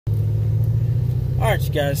Alright,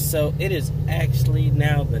 you guys, so it is actually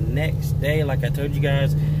now the next day. Like I told you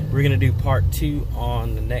guys, we're going to do part 2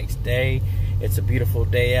 on the next day. It's a beautiful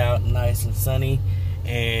day out, nice and sunny,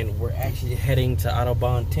 and we're actually heading to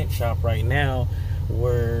Autobahn Tint Shop right now,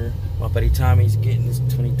 where my buddy Tommy's getting his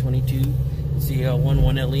 2022 ZL1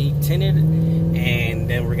 1LE tinted, and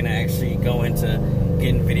then we're going to actually go into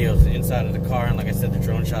getting videos inside of the car, and like I said, the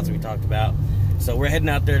drone shots we talked about. So we're heading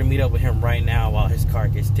out there to meet up with him right now while his car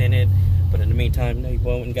gets tinted. But in the meantime, you know, he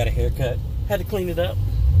went and got a haircut. Had to clean it up.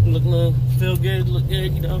 Look a little, feel good, look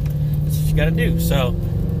good, you know. That's what you gotta do. So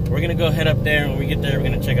we're gonna go head up there. When we get there, we're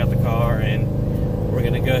gonna check out the car, and we're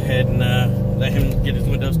gonna go ahead and let him get his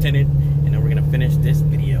windows tinted, and then we're gonna finish this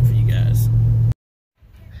video for you guys.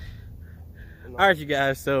 All right, you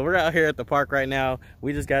guys, so we're out here at the park right now.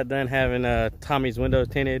 We just got done having Tommy's windows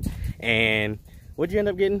tinted, and what'd you end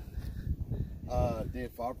up getting?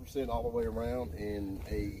 Did 5% all the way around and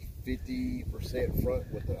a 50%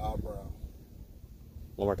 front with the eyebrow.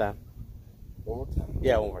 One more time. One more time?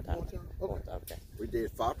 Yeah, one more time. One more time? Okay. One more time, okay. We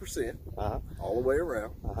did 5% all the way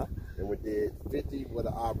around, and we did 50 with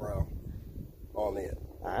an eyebrow on it.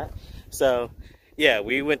 All right. So, yeah,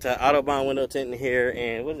 we went to Autobahn window tinting here,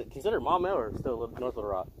 and was it considered Maumelle or still North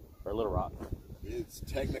Little Rock? Or Little Rock? It's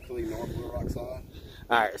technically North Little Rock side.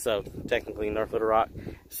 All right, so technically North Little Rock.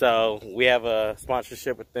 So we have a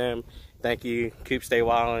sponsorship with them. Thank you, Coop Stay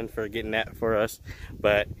Wildin', for getting that for us.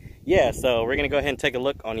 But yeah, so we're gonna go ahead and take a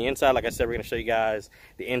look on the inside. Like I said, we're gonna show you guys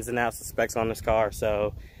the ins and outs, the specs on this car.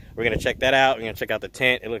 So we're gonna check that out. We're gonna check out the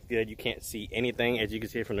tint. It looks good. You can't see anything, as you can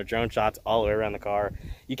see from the drone shots all the way around the car.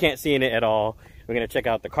 You can't see in it at all. We're gonna check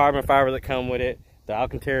out the carbon fiber that come with it, the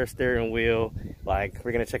Alcantara steering wheel. Like,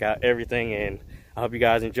 we're gonna check out everything, and I hope you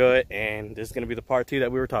guys enjoy it, and this is going to be the part 2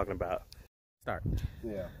 that we were talking about. Start.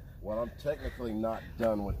 Yeah, well, I'm technically not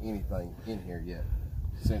done with anything in here yet,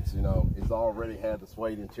 since, you know, it's already had the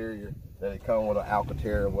suede interior that it come with an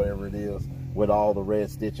Alcantara, whatever it is, with all the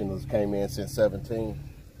red stitching that came in since 17.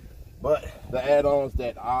 But the add-ons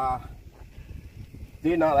that I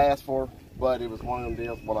did not ask for, but it was one of them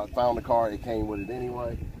deals. When I found the car, it came with it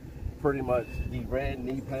anyway. Pretty much the red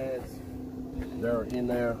knee pads, they're in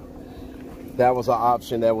there. That was an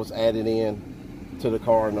option that was added in to the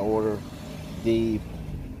car in the order. The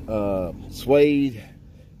suede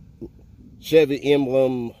Chevy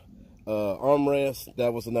emblem armrest,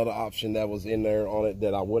 that was another option that was in there on it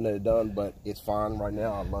that I wouldn't have done, but it's fine right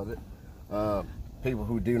now. I love it. People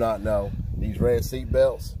who do not know, these red seat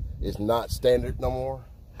belts is not standard no more.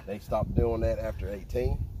 They stopped doing that after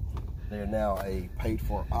 18. They're now a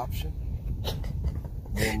paid-for option.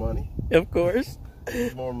 More money. Of course.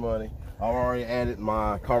 More money. I've already added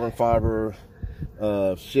my carbon fiber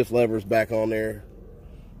shift levers back on there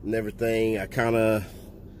and everything. I kind of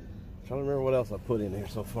trying to remember what else I put in here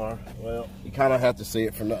so far. Well, you kind of have to see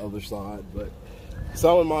it from the other side, but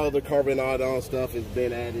some of my other carbon add-on stuff has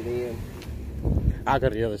been added in. I'll go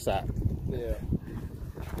to the other side. Yeah.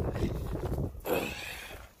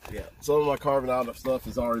 Yeah, some of my carbon add-on stuff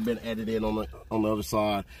has already been added in on the other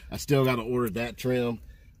side. I still got to order that trim.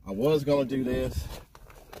 I was gonna do this.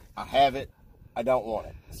 I have it, I don't want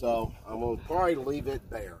it. So I'm gonna probably leave it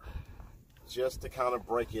there just to kind of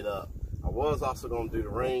break it up. I was also gonna do the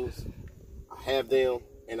rings. I have them,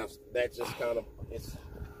 and that just kind of, it's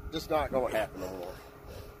just not gonna happen no more.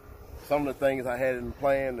 Some of the things I had in the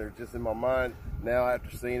plan, they're just in my mind. Now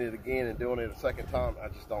after seeing it again and doing it a second time, I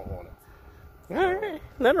just don't want it. All right,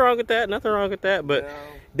 nothing wrong with that, nothing wrong with that, but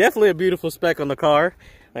definitely a beautiful spec on the car.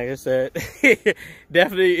 Like I said,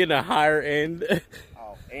 definitely in a higher end.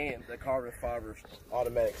 And the carbon fiber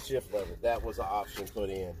automatic shift lever, that was an option put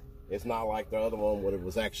in. It's not like the other one where it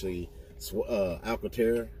was actually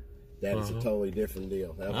Alcantara. That is a totally different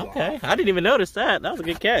deal. That was okay, I didn't even notice that. That was a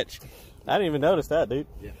good catch. I didn't even notice that, dude.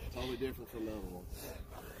 Yeah, totally different from the other one.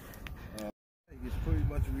 It's pretty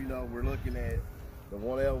much, you know, we're looking at the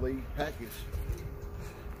 1LE package.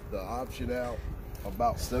 The option out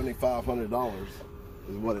about $7,500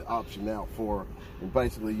 is what it optioned out for. And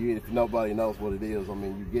basically, if nobody knows what it is, I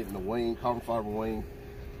mean, you're getting the wing, carbon fiber wing.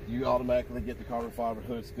 You automatically get the carbon fiber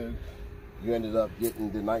hood scoop. You ended up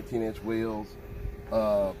getting the 19-inch wheels.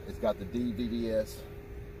 It's got the DVDS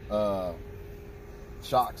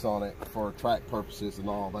shocks on it for track purposes and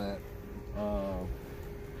all that.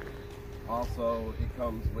 Also, it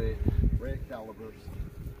comes with red calipers,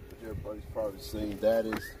 which everybody's probably seen. That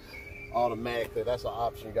is automatically, that's an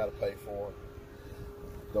option you got to pay for.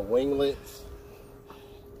 The winglets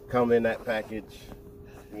come in that package,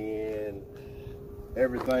 and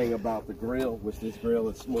everything about the grill, which this grill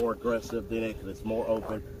is more aggressive than it because it's more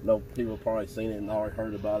open. No people have probably seen it and already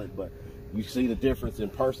heard about it, but You see the difference in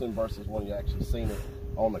person versus when you actually seen it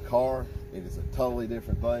on the car. It is a totally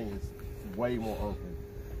different thing. It's way more open.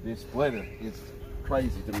 This splitter is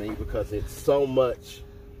crazy to me because it's so much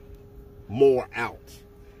more out,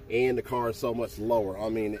 and the car is so much lower. I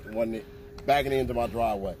mean, when it backing into my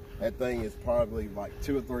driveway, that thing is probably like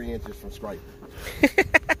 2 or 3 inches from scraping.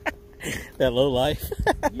 That low life.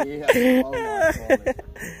 Yeah, low life on it.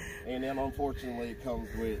 And then unfortunately it comes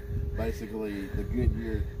with basically the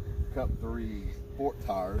Goodyear Cup 3 sport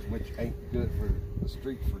tires, which ain't good for the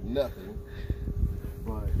street for nothing.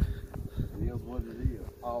 But it is what it is.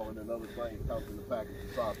 Oh, and another thing that comes in the package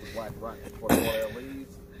besides the black bracket for the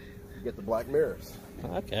LEDs, you get the black mirrors.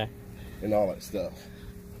 Okay. And all that stuff.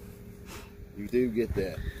 You do get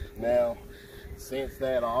that. Now, since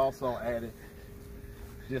that, I also added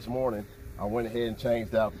this morning, I went ahead and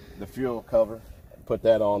changed out the fuel cover. Put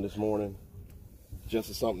that on this morning, just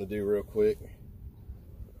as something to do real quick.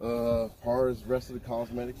 As far as the rest of the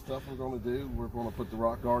cosmetic stuff we're going to do, we're going to put the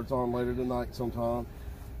rock guards on later tonight sometime.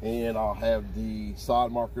 And I'll have the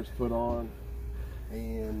side markers put on.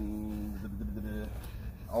 And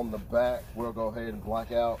on the back, we'll go ahead and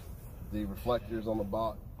black out the reflectors on the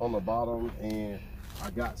bottom. And I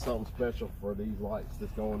got something special for these lights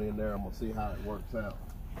that's going in there. I'm going to see how it works out.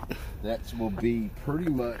 That will be pretty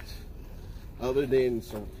much, other than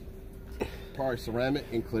some probably ceramic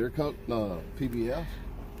and clear coat PBF,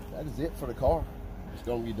 that is it for the car. It's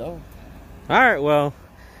going to be done. All right, well,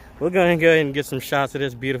 we're going to go ahead and get some shots of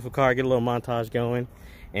this beautiful car, get a little montage going,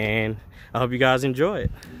 and I hope you guys enjoy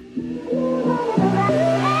it.